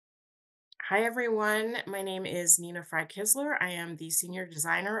Hi, everyone. My name is Nina Fry Kizler. I am the Senior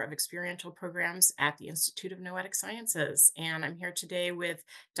Designer of Experiential Programs at the Institute of Noetic Sciences. And I'm here today with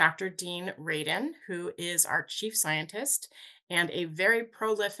Dr. Dean Radin, who is our Chief Scientist and a very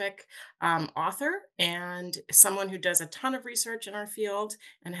prolific author and someone who does a ton of research in our field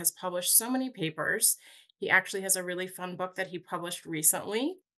and has published so many papers. He actually has a really fun book that he published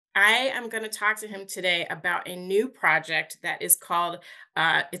recently. I am going to talk to him today about a new project that is called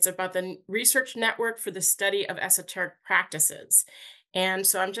it's about the Research Network for the Study of Esoteric Practices. And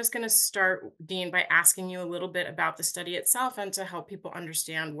so I'm just going to start, Dean, by asking you a little bit about the study itself and to help people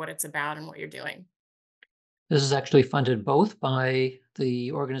understand what it's about and what you're doing. This is actually funded both by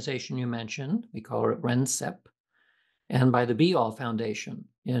the organization you mentioned, we call it RENCEP, and by the Be All Foundation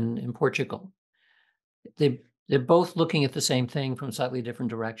in Portugal. They're both looking at the same thing from slightly different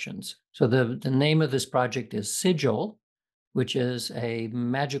directions. So the name of this project is Sigil, which is a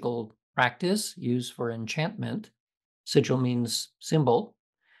magical practice used for enchantment. Sigil means symbol,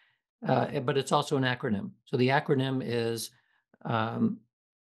 but it's also an acronym. So the acronym is, and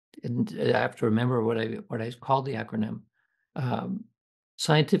I have to remember what I called the acronym, um,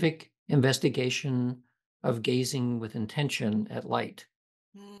 Scientific Investigation of Gazing with Intention at Light.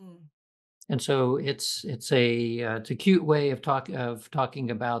 Mm. And so it's a cute way of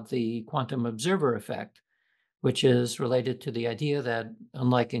talking about the quantum observer effect, which is related to the idea that,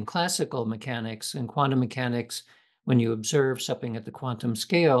 unlike in classical mechanics and quantum mechanics, when you observe something at the quantum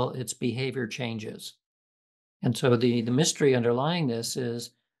scale, its behavior changes. And so the mystery underlying this is,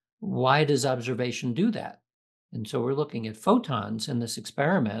 why does observation do that? And so we're looking at photons in this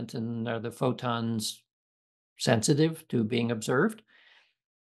experiment, and are the photons sensitive to being observed?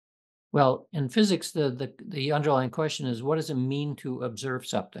 Well, in physics, the underlying question is, what does it mean to observe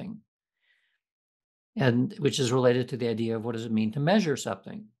something? And which is related to the idea of, what does it mean to measure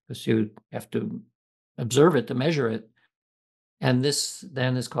something? Because you have to observe it to measure it. And this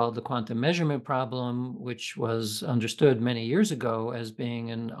then is called the quantum measurement problem, which was understood many years ago as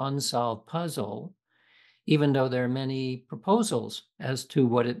being an unsolved puzzle, even though there are many proposals as to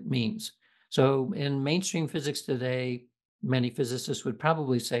what it means. So in mainstream physics today, many physicists would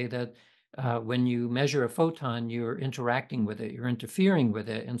probably say that when you measure a photon, you're interacting with it, you're interfering with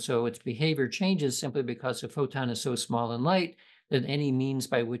it. And so its behavior changes simply because a photon is so small and light that any means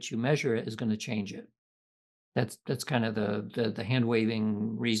by which you measure it is going to change it. That's kind of the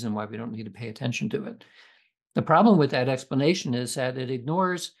hand-waving reason why we don't need to pay attention to it. The problem with that explanation is that it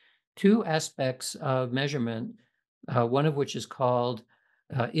ignores two aspects of measurement, one of which is called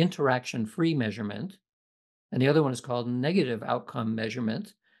interaction-free measurement, and the other one is called negative outcome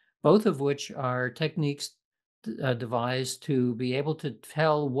measurement, both of which are techniques devised to be able to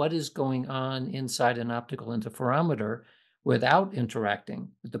tell what is going on inside an optical interferometer without interacting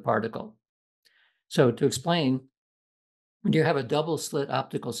with the particle. So to explain, when you have a double slit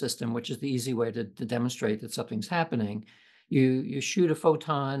optical system, which is the easy way to demonstrate that something's happening, you shoot a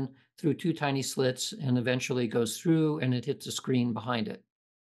photon through two tiny slits and eventually goes through and it hits a screen behind it.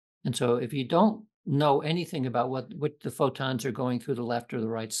 And so if you don't know anything about what the photons are going through the left or the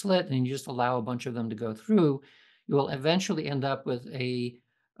right slit, and you just allow a bunch of them to go through, you will eventually end up with a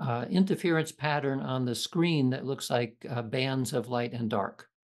interference pattern on the screen that looks like bands of light and dark.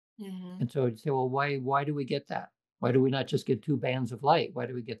 Hmm. And so you'd say, well, why do we get that? Why do we not just get two bands of light? Why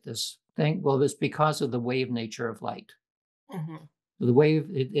do we get this thing? Well, it's because of the wave nature of light. Hmm. The wave,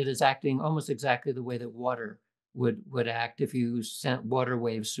 it is acting almost exactly the way that water would act if you sent water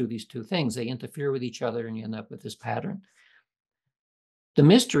waves through these two things. They interfere with each other and you end up with this pattern. The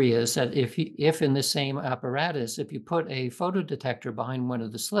mystery is that if in the same apparatus, if you put a photodetector behind one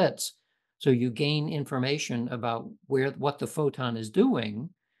of the slits, so you gain information about what the photon is doing,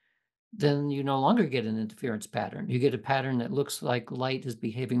 then you no longer get an interference pattern. You get a pattern that looks like light is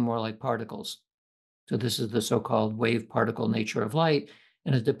behaving more like particles. So this is the so-called wave particle nature of light,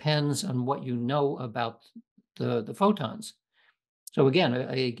 and it depends on what you know about the photons. So again,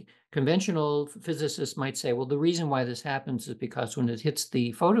 a conventional physicist might say, well, the reason why this happens is because when it hits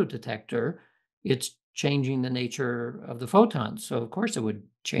the photodetector, it's changing the nature of the photons. So of course it would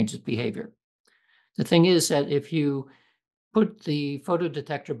change its behavior. The thing is that if you put the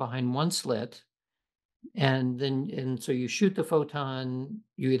photodetector behind one slit, and so you shoot the photon,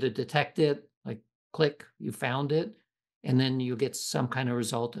 you either detect it, like click, you found it, and then you get some kind of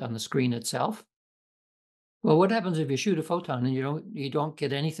result on the screen itself. Well, what happens if you shoot a photon and you don't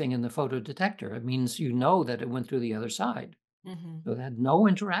get anything in the photodetector? It means you know that it went through the other side. Hmm. So it had no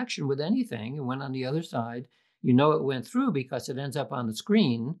interaction with anything. It went on the other side. You know it went through because it ends up on the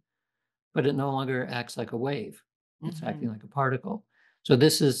screen, but it no longer acts like a wave. It's acting Hmm. like a particle. So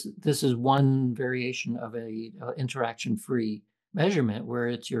this is one variation of a interaction-free measurement where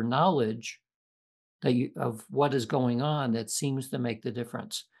it's your knowledge that you of what is going on that seems to make the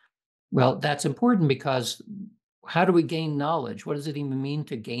difference. Well, that's important because how do we gain knowledge? What does it even mean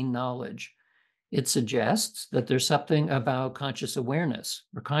to gain knowledge? It suggests that there's something about conscious awareness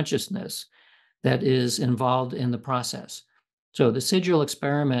or consciousness that is involved in the process. So the sigil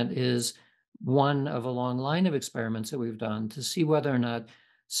experiment is one of a long line of experiments that we've done to see whether or not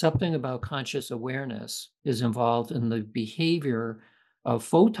something about conscious awareness is involved in the behavior of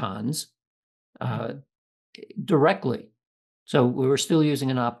photons uh, Mhm. directly. So we were still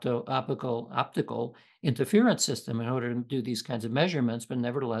using an optical interference system in order to do these kinds of measurements, but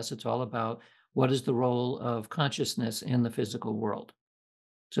nevertheless, it's all about what is the role of consciousness in the physical world.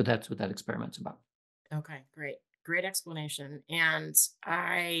 So that's what that experiment's about. Okay, great. Great explanation. And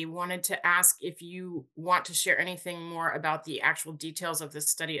I wanted to ask if you want to share anything more about the actual details of the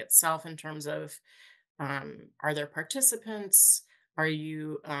study itself in terms of are there participants? Are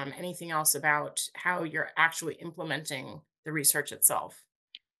you anything else about how you're actually implementing the research itself?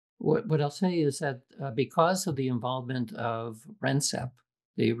 What I'll say is that because of the involvement of RENCEP,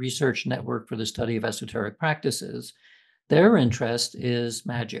 the Research Network for the Study of Esoteric Practices, their interest is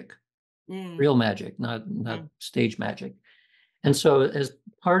magic, Mm, real magic, not mhm, stage magic. And so, as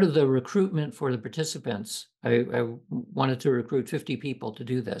part of the recruitment for the participants, I wanted to recruit 50 people to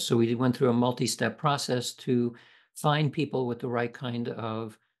do this. So we went through a multi-step process to find people with the right kind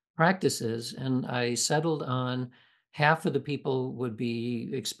of practices. And I settled on half of the people would be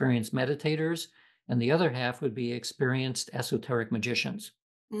experienced meditators, and the other half would be experienced esoteric magicians.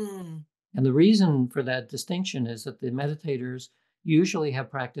 mm, And the reason for that distinction is that the meditators usually have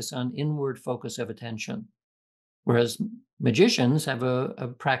practice on inward focus of attention. Whereas magicians have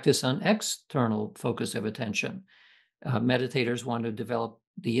a practice on external focus of attention. Meditators want to develop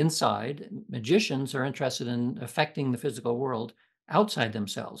the inside. Magicians are interested in affecting the physical world outside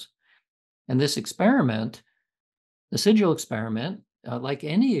themselves. And this experiment, the sigil experiment, like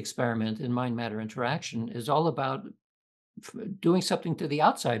any experiment in mind matter interaction, is all about doing something to the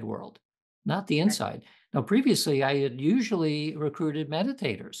outside world, not the right. inside. Now, previously, I had usually recruited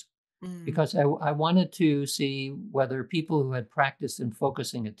meditators Mm, because I wanted to see whether people who had practiced in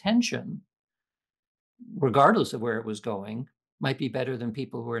focusing attention, regardless of where it was going, might be better than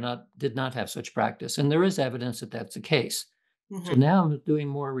people who did not have such practice. And there is evidence that that's the case. So mhm, now I'm doing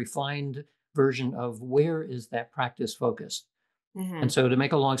more refined version of where is that practice focused. And mhm, so to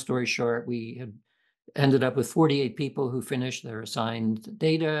make a long story short, we had ended up with 48 people who finished their assigned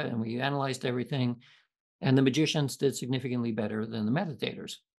data and we analyzed everything. And the magicians did significantly better than the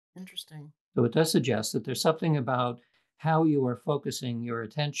meditators. interesting. So it does suggest that there's something about how you are focusing your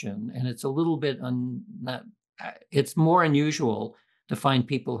attention, and it's a little bit not. It's more unusual to find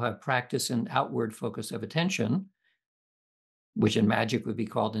people who have practice in outward focus of attention, which in magic would be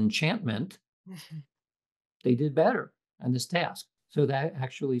called enchantment. Mhm, They did better on this task. So that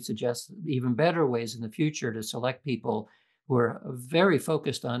actually suggests even better ways in the future to select people who are very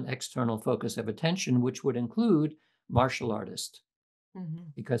focused on external focus of attention, which would include martial artists.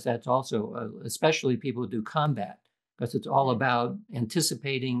 mhm, Because that's also, especially people who do combat, because it's all mm, about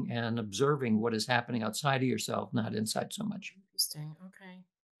anticipating and observing what is happening outside of yourself, not inside so much. interesting. Okay.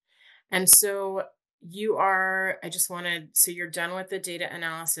 And so you are, I just wanted, so you're done with the data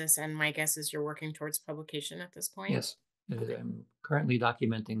analysis, and my guess is you're working towards publication at this point. Yes, Okay, I'm currently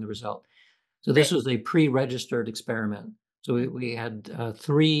documenting the result. So this great. was a pre-registered experiment. So we, Mm, we had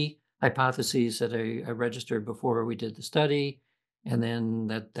three hypotheses that I registered before we did the study, and then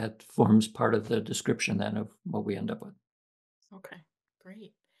that forms part of the description then of what we end up with. okay,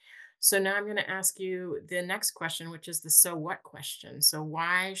 great. So now I'm going to ask you the next question, which is the so what question. So,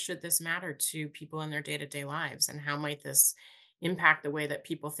 why should this matter to people in their day to day lives? And how might this impact the way that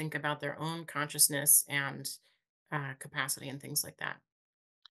people think about their own consciousness and capacity and things like that?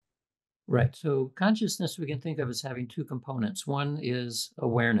 Right. So consciousness we can think of as having two components. One is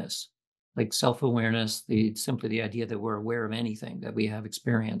awareness, like self-awareness, the simply the idea that we're aware of anything, that we have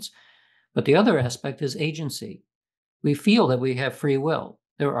experience. But the other aspect is agency. We feel that we have free will.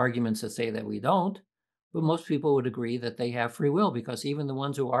 There are arguments that say that we don't, but most people would agree that they have free will because even the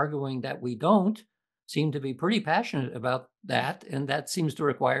ones who are arguing that we don't seem to be pretty passionate about that. And that seems to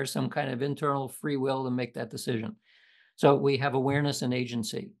require some kind of internal free will to make that decision. So we have awareness and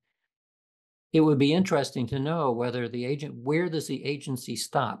agency. It would be interesting to know where does the agency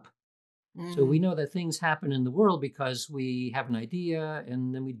stop? So we Mm, know that things happen in the world because we have an idea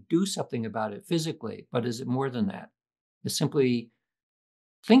and then we do something about it physically. But is it more than that? Is simply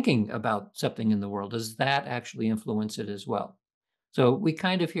thinking about something in the world, does that actually influence it as well? So we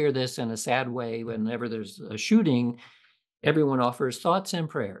kind of hear this in a sad way whenever there's a shooting, everyone offers thoughts and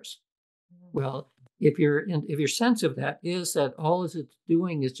prayers. Mhm. Well, if your sense of that is that all is it's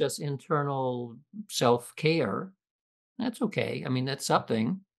doing is just internal self-care, that's okay. I mean, that's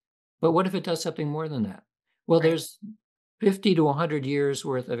something. But what if it does something more than that? Well, Right. there's 50 to 100 years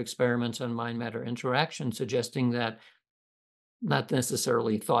worth of experiments on mind matter interaction suggesting that not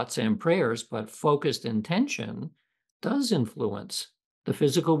necessarily thoughts and prayers, but focused intention does influence the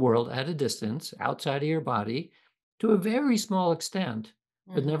physical world at a distance outside of your body to a very small extent,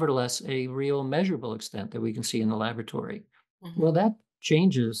 but Mhm. nevertheless a real measurable extent that we can see in the laboratory. Well, Mhm. that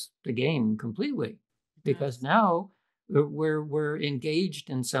changes the game completely It because does. now we're engaged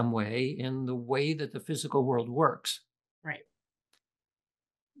in some way in the way that the physical world works. Right.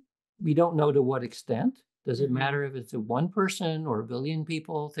 We don't know to what extent. Does it Mhm. matter if it's a one person or a billion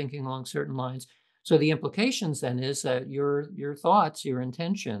people thinking along certain lines? So the implications then is that your thoughts, your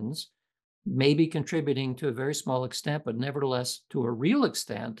intentions may be contributing to a very small extent, but nevertheless to a real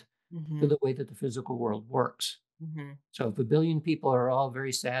extent to Mhm. the way that the physical world works. Mhm. So if a billion people are all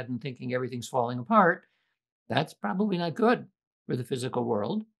very sad and thinking everything's falling apart, that's probably not good for the physical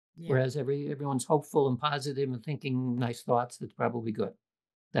world. Yeah. Whereas everyone's hopeful and positive and thinking nice thoughts, that's probably good.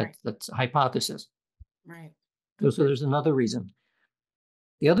 Right. That's a hypothesis. Right. So there's another reason.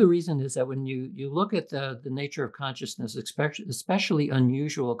 The other reason is that when you look at the nature of consciousness, especially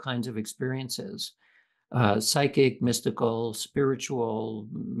unusual kinds of experiences, psychic, mystical, spiritual,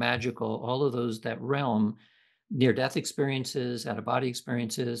 magical, all of those, that realm, near-death experiences, out-of-body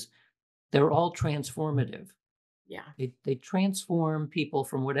experiences, they're all transformative. Yeah. They transform people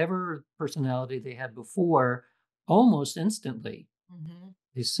from whatever personality they had before almost instantly. Mhm.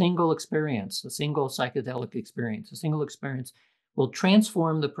 A single experience, a single psychedelic experience, a single experience will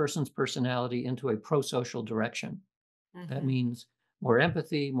transform the person's personality into a pro-social direction. That Mhm. means more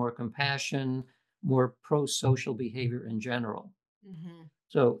empathy, more compassion, more pro-social behavior in general. Mhm.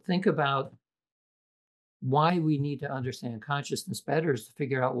 So think about why we need to understand consciousness better is to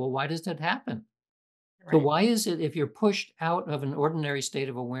figure out, well, why does that happen? So Right. why is it if you're pushed out of an ordinary state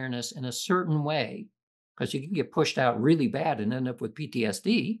of awareness in a certain way, because you can get pushed out really bad and end up with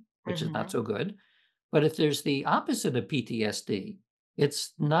PTSD, which is not Mhm. so good. But if there's the opposite of PTSD,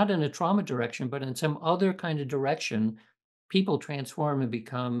 it's not in a trauma direction, but in some other kind of direction, people transform and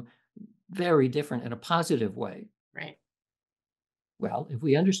become very different in a positive way. Right. Well, if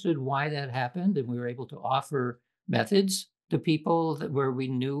we understood why that happened and we were able to offer methods to people that where we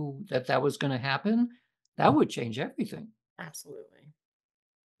knew that that was going to happen, that would change everything. Absolutely.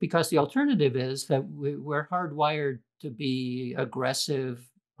 Because the alternative is that we're hardwired to be aggressive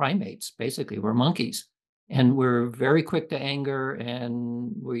primates, basically. We're monkeys. And we're very quick to anger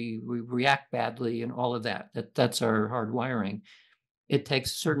and we react badly and all of that. That's our hardwiring. It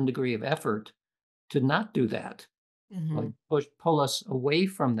takes a certain degree of effort to not do that, like Mhm. pull us away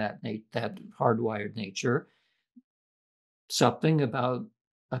from that hardwired nature. Something about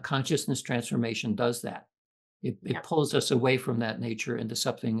a consciousness transformation does that. It Yep. pulls us away from that nature into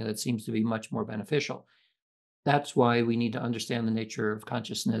something that seems to be much more beneficial. That's why we need to understand the nature of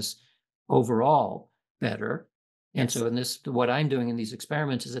consciousness overall better. And Yes. so in this, what I'm doing in these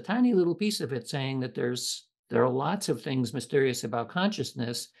experiments is a tiny little piece of it saying that there are lots of things mysterious about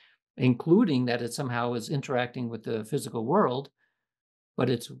consciousness, including that it somehow is interacting with the physical world, but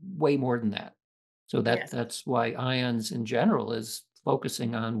it's way more than that. So Yes. that's why ions in general is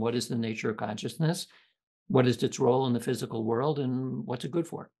focusing on what is the nature of consciousness, what is its role in the physical world, and what's it good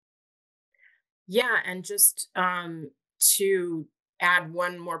for. Yeah, and just to add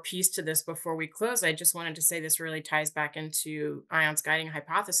one more piece to this before we close, I just wanted to say this really ties back into Ion's guiding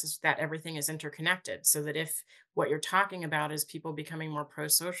hypothesis that everything is interconnected. So that if what you're talking about is people becoming more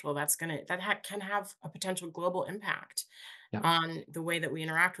pro-social, can have a potential global impact Yeah. on the way that we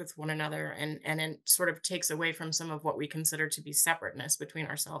interact with one another, and it sort of takes away from some of what we consider to be separateness between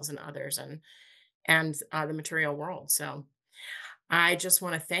ourselves and others, and the material world. So I just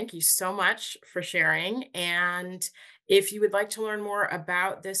want to thank you so much for sharing. And if you would like to learn more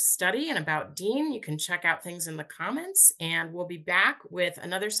about this study and about Dean, you can check out things in the comments. And we'll be back with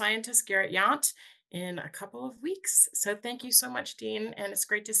another scientist, Garrett Yant, in a couple of weeks. So thank you so much, Dean. And it's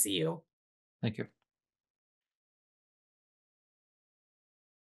great to see you. Thank you.